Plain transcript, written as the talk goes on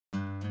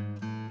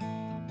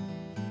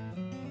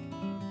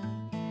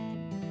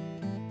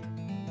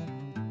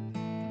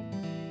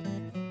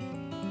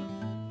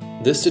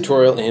This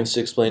tutorial aims to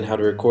explain how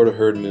to record a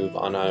herd move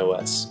on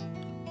iOS.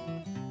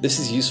 This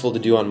is useful to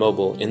do on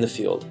mobile in the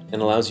field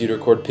and allows you to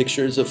record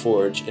pictures of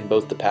forage in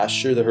both the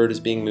pasture the herd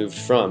is being moved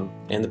from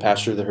and the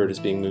pasture the herd is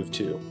being moved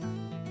to.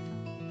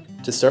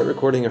 To start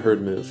recording a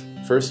herd move,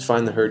 first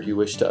find the herd you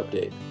wish to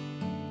update.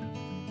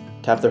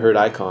 Tap the herd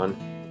icon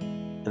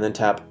and then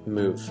tap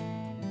Move.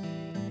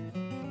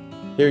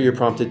 Here you're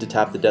prompted to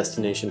tap the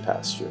destination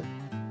pasture.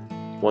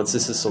 Once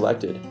this is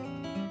selected,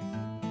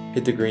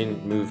 hit the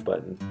green Move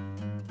button.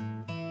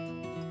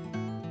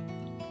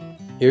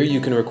 Here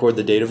you can record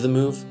the date of the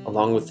move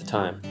along with the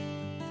time.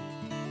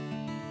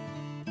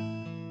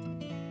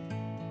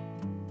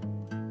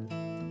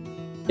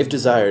 If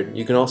desired,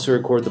 you can also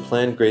record the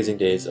planned grazing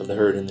days of the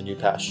herd in the new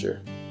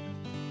pasture.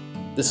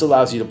 This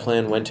allows you to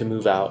plan when to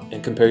move out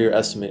and compare your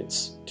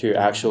estimates to your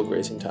actual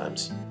grazing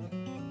times.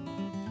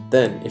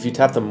 Then, if you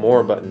tap the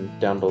More button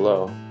down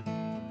below,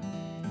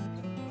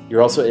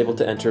 you're also able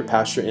to enter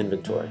pasture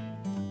inventory.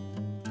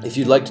 If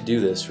you'd like to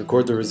do this,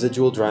 record the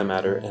residual dry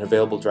matter and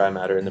available dry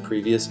matter in the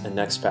previous and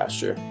next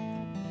pasture.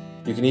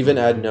 You can even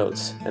add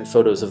notes and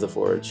photos of the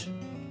forage.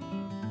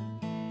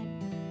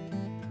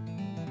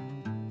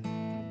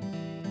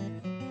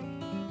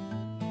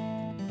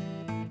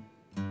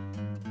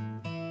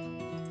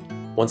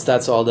 Once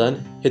that's all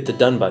done, hit the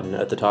Done button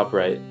at the top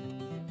right.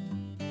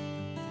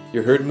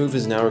 Your herd move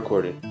is now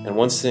recorded, and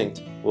once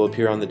synced, will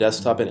appear on the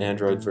desktop and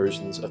Android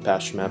versions of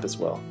PastureMap as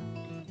well.